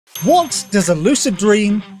What does a lucid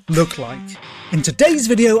dream look like? In today's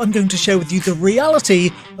video, I'm going to share with you the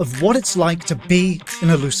reality of what it's like to be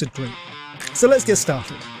in a lucid dream. So let's get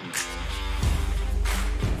started.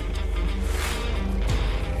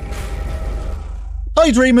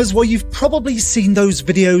 Hi dreamers, well you've probably seen those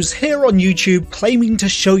videos here on YouTube claiming to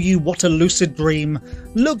show you what a lucid dream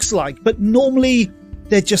looks like, but normally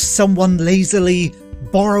they're just someone lazily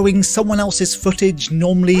borrowing someone else's footage,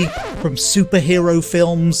 normally from superhero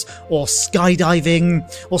films or skydiving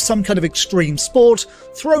or some kind of extreme sport,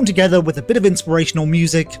 thrown together with a bit of inspirational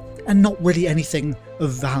music and not really anything of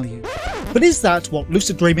value. But is that what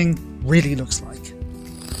lucid dreaming really looks like?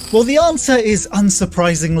 Well, the answer is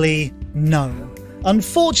unsurprisingly no.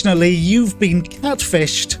 Unfortunately, you've been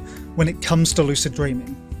catfished when it comes to lucid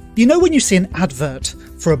dreaming. You know when you see an advert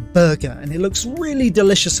for a burger and it looks really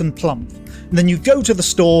delicious and plump, and then you go to the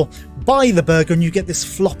store, buy the burger, and you get this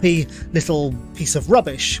floppy little piece of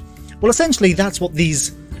rubbish? Well, essentially that's what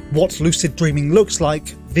these "what lucid dreaming looks like"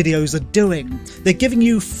 videos are doing. They're giving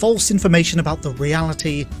you false information about the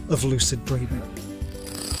reality of lucid dreaming.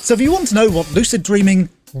 So if you want to know what lucid dreaming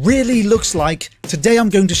really looks like, today I'm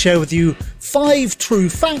going to share with you 5 true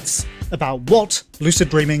facts about what lucid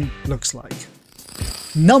dreaming looks like.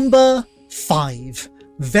 Number 5.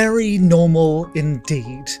 Very normal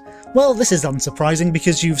indeed. Well, this is unsurprising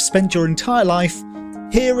because you've spent your entire life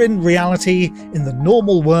here in reality, in the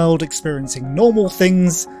normal world, experiencing normal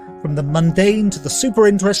things, from the mundane to the super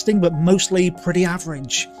interesting, but mostly pretty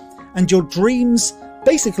average. And your dreams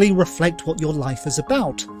basically reflect what your life is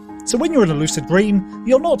about. So when you're in a lucid dream,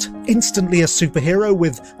 you're not instantly a superhero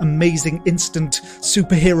with amazing instant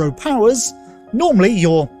superhero powers. Normally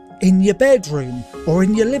you're in your bedroom, or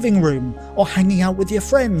in your living room, or hanging out with your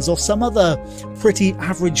friends, or some other pretty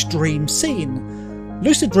average dream scene.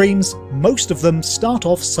 Lucid dreams, most of them start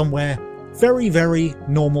off somewhere very, very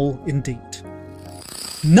normal indeed.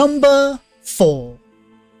 Number 4.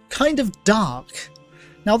 Kind of dark.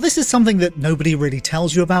 Now this is something that nobody really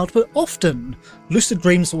tells you about, but often lucid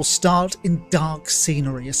dreams will start in dark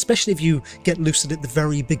scenery, especially if you get lucid at the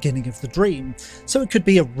very beginning of the dream. So it could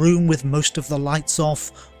be a room with most of the lights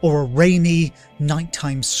off, or a rainy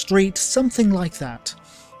nighttime street, something like that.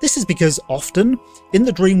 This is because often, in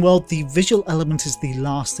the dream world, the visual element is the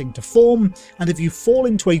last thing to form, and if you fall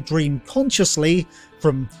into a dream consciously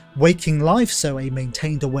from waking life, so a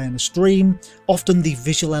maintained awareness dream, often the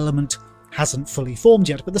visual element hasn't fully formed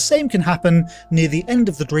yet, but the same can happen near the end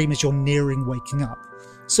of the dream as you're nearing waking up.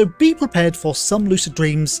 So be prepared for some lucid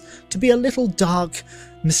dreams to be a little dark,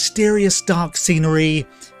 mysterious dark scenery,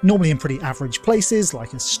 normally in pretty average places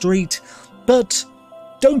like a street, but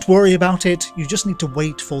don't worry about it, you just need to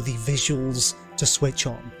wait for the visuals to switch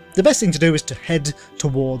on. The best thing to do is to head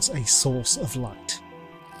towards a source of light.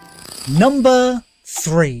 Number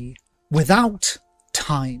 3. Without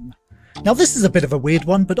time. Now this is a bit of a weird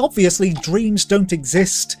one, but obviously dreams don't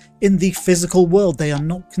exist in the physical world. They are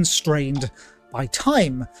not constrained by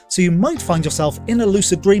time. So you might find yourself in a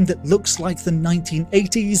lucid dream that looks like the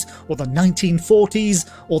 1980s, or the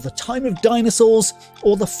 1940s, or the time of dinosaurs,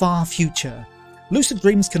 or the far future. Lucid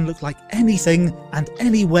dreams can look like anything and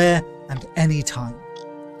anywhere and anytime.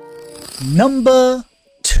 Number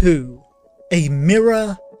 2. A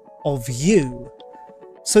mirror of you.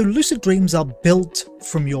 So lucid dreams are built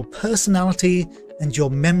from your personality and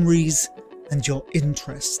your memories and your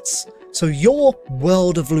interests. So your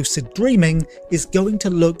world of lucid dreaming is going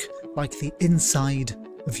to look like the inside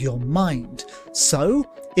of your mind. So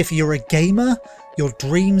if you're a gamer, your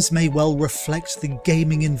dreams may well reflect the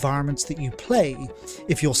gaming environments that you play.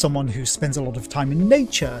 If you're someone who spends a lot of time in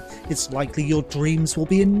nature, it's likely your dreams will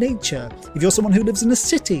be in nature. If you're someone who lives in a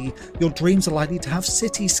city, your dreams are likely to have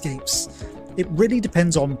cityscapes. It really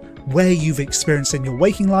depends on where you've experienced in your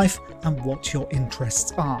waking life and what your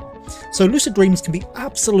interests are. So lucid dreams can be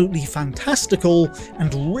absolutely fantastical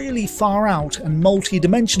and really far out and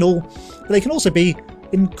multi-dimensional, but they can also be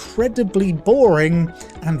incredibly boring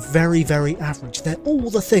and very, very average. They're all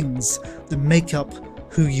the things that make up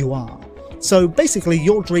who you are. So basically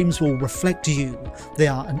your dreams will reflect you. They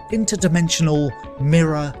are an interdimensional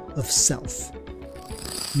mirror of self.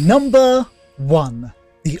 Number 1.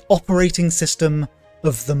 The operating system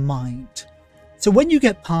of the mind. So when you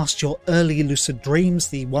get past your early lucid dreams,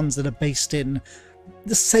 the ones that are based in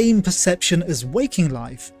the same perception as waking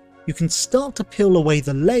life, you can start to peel away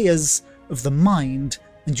the layers of the mind,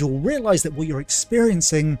 and you'll realize that what you're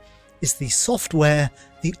experiencing is the software,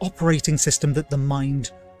 the operating system that the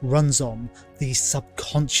mind runs on, the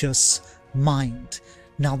subconscious mind.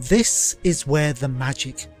 Now this is where the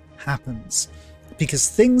magic happens. because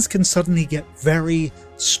things can suddenly get very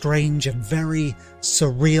strange and very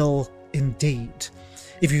surreal indeed.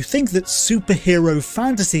 If you think that superhero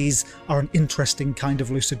fantasies are an interesting kind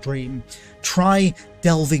of lucid dream, try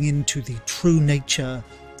delving into the true nature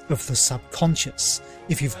of the subconscious.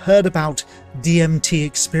 If you've heard about DMT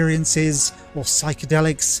experiences or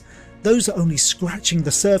psychedelics, those are only scratching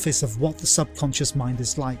the surface of what the subconscious mind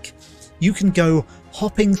is like. You can go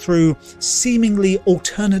hopping through seemingly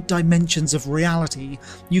alternate dimensions of reality.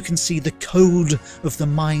 You can see the code of the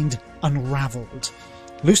mind unraveled.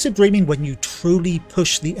 Lucid dreaming, when you truly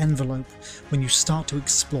push the envelope, when you start to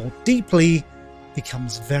explore deeply,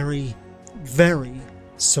 becomes very, very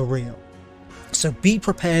surreal. So be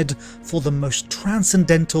prepared for the most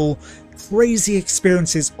transcendental, crazy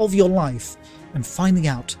experiences of your life and finding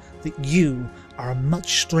out that you are a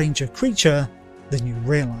much stranger creature than you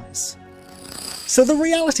realize. So the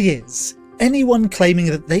reality is, anyone claiming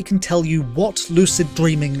that they can tell you what lucid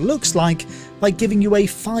dreaming looks like by giving you a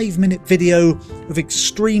 5-minute video of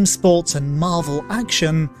extreme sports and Marvel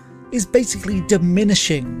action is basically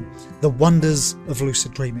diminishing the wonders of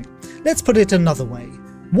lucid dreaming. Let's put it another way.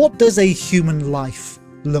 What does a human life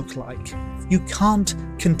look like? You can't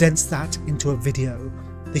condense that into a video.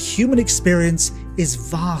 The human experience is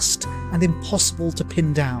vast and impossible to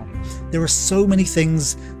pin down. There are so many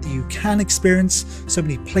things that you can experience, so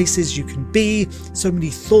many places you can be, so many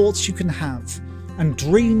thoughts you can have. And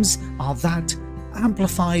dreams are that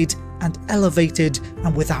amplified and elevated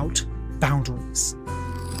and without boundaries.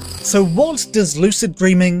 So what does lucid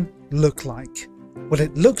dreaming look like? Well,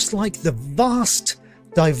 it looks like the vast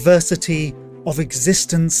diversity of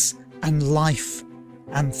existence and life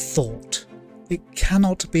and thought. It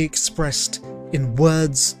cannot be expressed in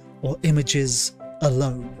words or images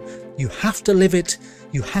alone. You have to live it,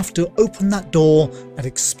 you have to open that door and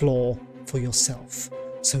explore for yourself.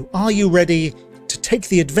 So are you ready to take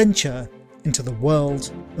the adventure into the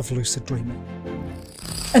world of lucid dreaming?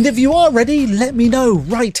 And if you are ready, let me know.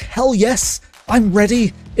 Right, hell yes, I'm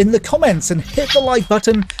ready in the comments, and hit the like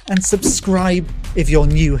button and subscribe if you're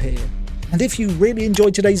new here. And if you really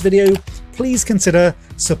enjoyed today's video, please consider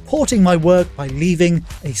supporting my work by leaving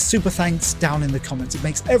a super thanks down in the comments. It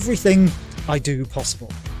makes everything I do possible.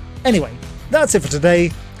 Anyway, that's it for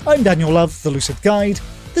today. I'm Daniel Love, the Lucid Guide.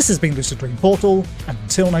 This has been Lucid Dream Portal, and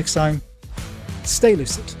until next time, stay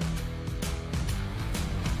lucid.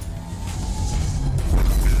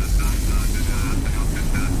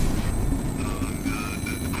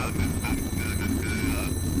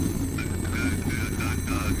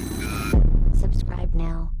 Subscribe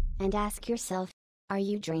now and ask yourself, are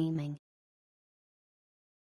you dreaming?